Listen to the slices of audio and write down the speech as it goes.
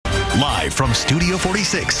Live from Studio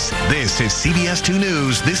 46, this is CBS 2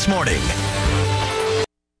 News This Morning.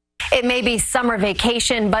 It may be summer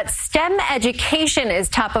vacation, but STEM education is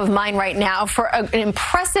top of mind right now for an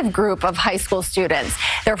impressive group of high school students.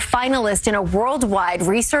 They're finalists in a worldwide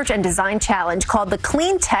research and design challenge called the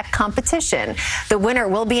Clean Tech Competition. The winner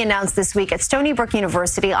will be announced this week at Stony Brook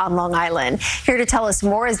University on Long Island. Here to tell us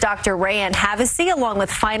more is Dr. Rayanne Havasi, along with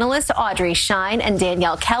finalists Audrey Shine and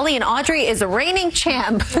Danielle Kelly. And Audrey is a reigning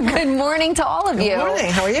champ. Good morning to all of you. Good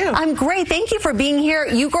morning. How are you? I'm great. Thank you for being here.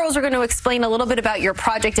 You girls are going to explain a little bit about your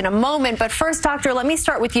project in a moment, but first, Doctor, let me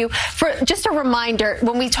start with you. For just a reminder,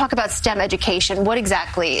 when we talk about STEM education, what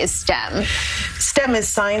exactly is STEM? STEM is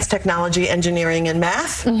science, technology, engineering, and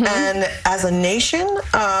math. And as a nation,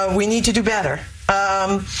 we need to do better.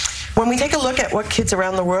 When we take a look at what kids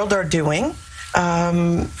around the world are doing,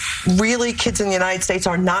 really kids in the United States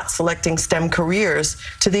are not selecting STEM careers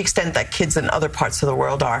to the extent that kids in other parts of the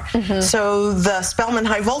world are. So the Spellman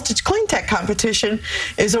High Voltage Clean Tech Competition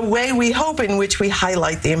is a way, we hope, in which we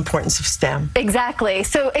highlight the importance of STEM. Exactly.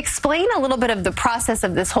 So explain a little bit of the process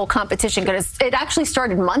of this whole competition, because it actually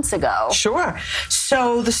started months ago. Sure.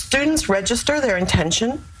 So the students register their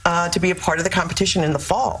intention to be a part of the competition in the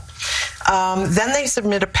fall. Then they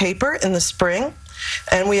submit a paper in the spring.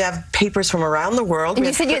 And we have papers from around the world. And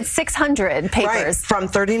you said you had 600 papers. Right, from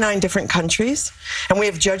 39 different countries. And we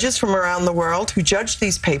have judges from around the world who judge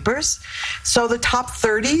these papers. So the top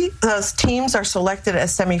 30 teams are selected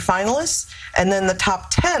as semifinalists, and then the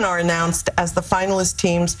top 10 are announced as the finalist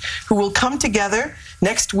teams who will come together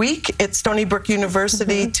next week at Stony Brook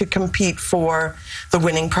University to compete for the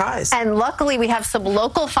winning prize. And luckily, we have some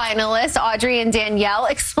local finalists, Audrey and Danielle.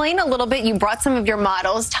 Explain a little bit. You brought some of your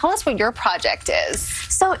models. Tell us what your project is.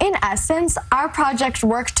 So in essence, our project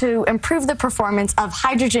worked to improve the performance of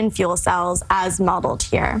hydrogen fuel cells as modeled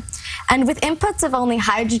here. And with inputs of only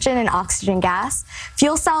hydrogen and oxygen gas,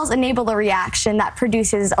 fuel cells enable a reaction that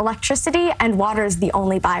produces electricity, and water is the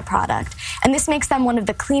only byproduct. And this makes them one of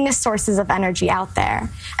the cleanest sources of energy out there.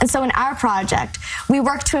 And so in our project, we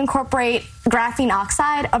worked to incorporate graphene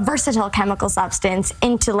oxide, a versatile chemical substance,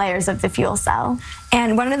 into layers of the fuel cell.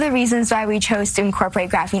 And one of the reasons why we chose to incorporate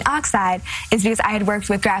graphene oxide is because I had worked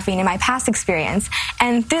with graphene in my past experience.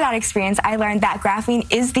 And through that experience, I learned that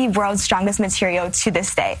graphene is the world's strongest material to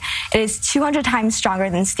this day. It is 200 times stronger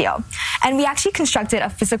than steel. And we actually constructed a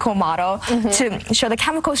physical model to show the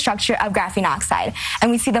chemical structure of graphene oxide. And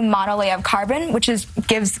we see the monolayer of carbon, which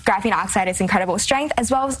gives graphene oxide its incredible strength, as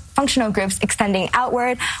well as functional groups extending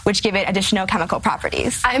outward, which give it additional chemical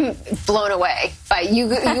properties. I'm blown away by you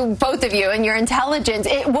both of you, and your intelligence.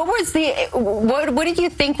 What did you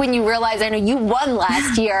think when you realized, I know you won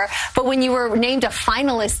last year, but when you were named a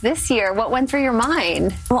finalist this year, what went through your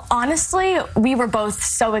mind? Well, honestly, we were both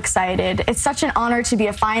so excited. It's such an honor to be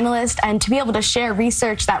a finalist and to be able to share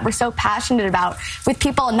research that we're so passionate about with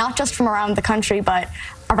people not just from around the country, but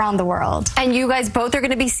around the world. And you guys both are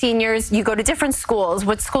going to be seniors. You go to different schools.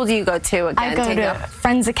 What school do you go to again? I go to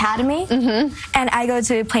Friends Academy. And I go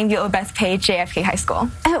to Plainview Bethpage JFK High School.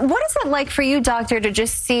 What is it like for you, Doctor, to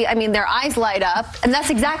just see, I mean, their eyes light up, and that's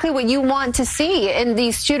exactly what you want to see in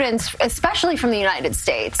these students, especially from the United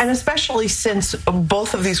States. And especially since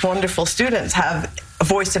both of these wonderful students have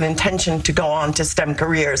voiced an intention to go on to STEM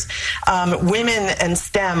careers. Women and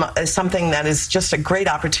STEM is something that is just a great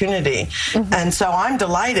opportunity. And so I'm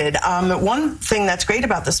delighted. One thing that's great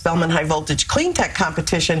about the Spellman High Voltage Clean Tech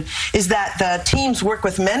Competition is that the teams work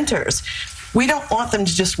with mentors. We don't want them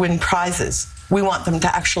to just win prizes. We want them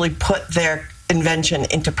to actually put their invention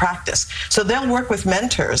into practice. So they'll work with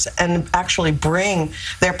mentors and actually bring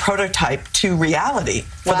their prototype to reality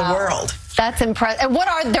for the world. That's impressive.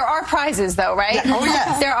 And there are prizes, though, right? Yeah. Oh,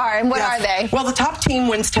 yes. There are. And what are they? Well, the top team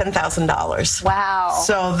wins $10,000. Wow.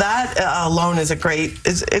 So that alone is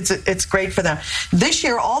it's great for them. This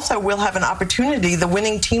year also we'll have an opportunity. The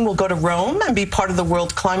winning team will go to Rome and be part of the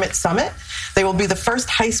World Climate Summit. They will be the first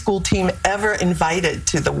high school team ever invited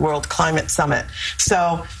to the World Climate Summit.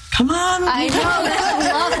 So come on. I know.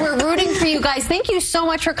 Good luck. We're rooting for you guys. Thank you so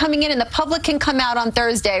much for coming in. And the public can come out on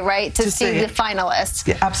Thursday, right, to see the finalists.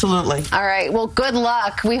 Yeah, absolutely. All right. Well, good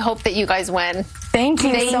luck. We hope that you guys win. Thank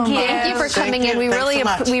you so much. Thank you for coming in. We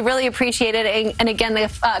really appreciate it. And again,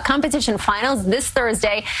 the competition finals this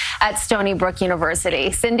Thursday at Stony Brook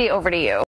University. Cindy, over to you.